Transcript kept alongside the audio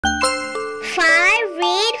5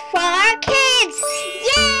 read for kids.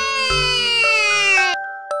 Yay!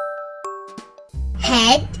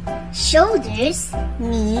 Head, shoulders,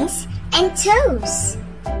 knees and toes.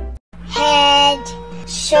 Head,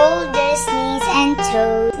 shoulders, knees and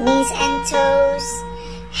toes, knees and toes.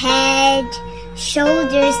 Head,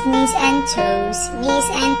 shoulders, knees and toes, knees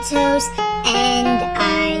and toes. And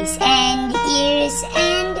eyes and ears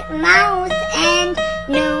and mouth and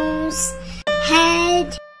nose.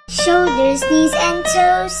 Head, shoulders, knees and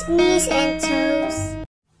toes, knees and toes.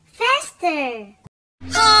 Faster!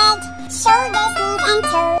 Head, shoulders, knees and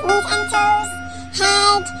toes, knees and toes.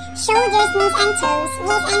 Head, shoulders, knees and toes,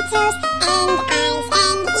 knees and toes. And eyes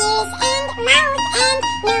and ears and mouth and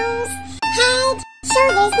nose. Head,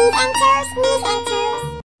 shoulders, knees and toes, knees and toes.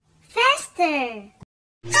 Faster!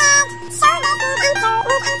 Head, shoulders, knees and toes,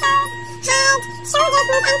 knees and toes. Head, shoulders,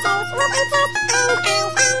 knees and toes, knees and toes. And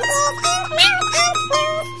eyes and ears and mouth and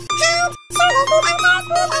nose. Head, shoulders, knees and toes,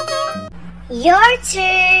 knees and toes. Your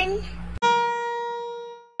turn!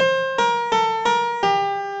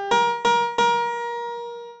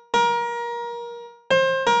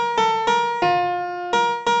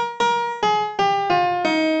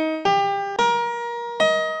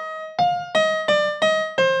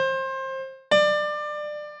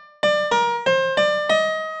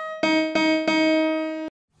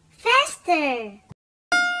 Faster!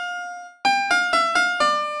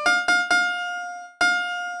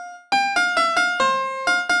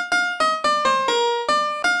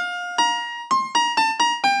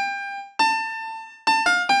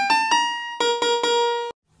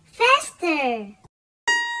 Faster!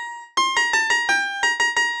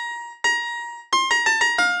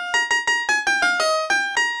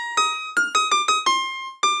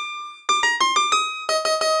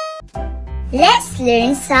 Let's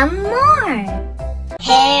learn some more.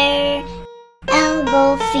 Hair,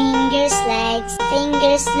 elbow, fingers, legs,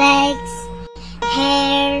 fingers, legs.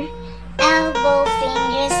 Hair, elbow,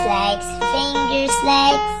 fingers, legs, fingers,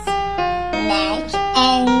 legs. Neck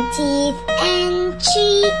and teeth and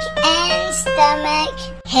cheek and stomach.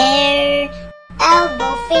 Hair,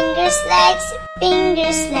 elbow, fingers, legs,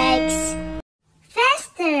 fingers, legs.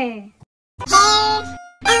 Faster! Hair,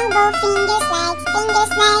 elbow, fingers, legs,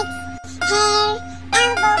 fingers, legs. Hair,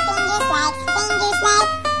 elbow, fingers, legs, fingers,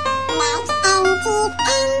 legs. Neck and teeth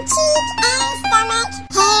and cheek and stomach.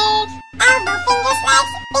 Hair, elbow, fingers, legs,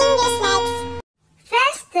 fingers, legs.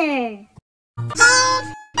 Faster! Hair,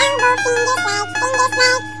 elbow, fingers, legs, fingers,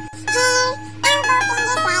 legs. Hair, elbow,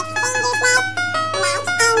 fingers, legs, fingers, legs. Neck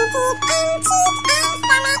and teeth and cheek and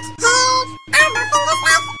stomach. Hair, elbow,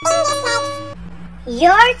 fingers, legs, fingers, legs.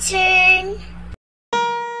 Your turn!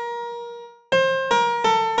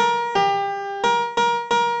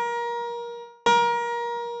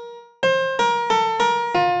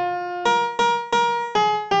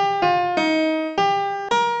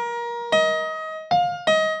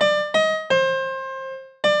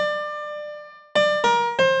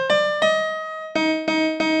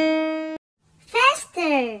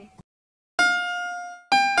 Faster!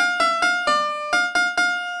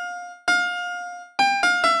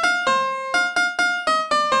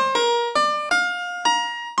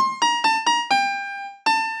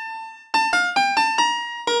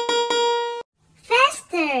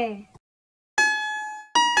 Faster!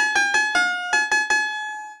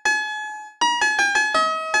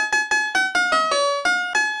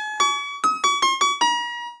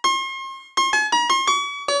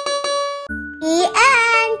 The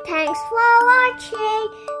end. Thanks for watching.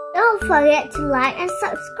 Don't forget to like and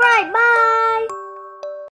subscribe. Bye.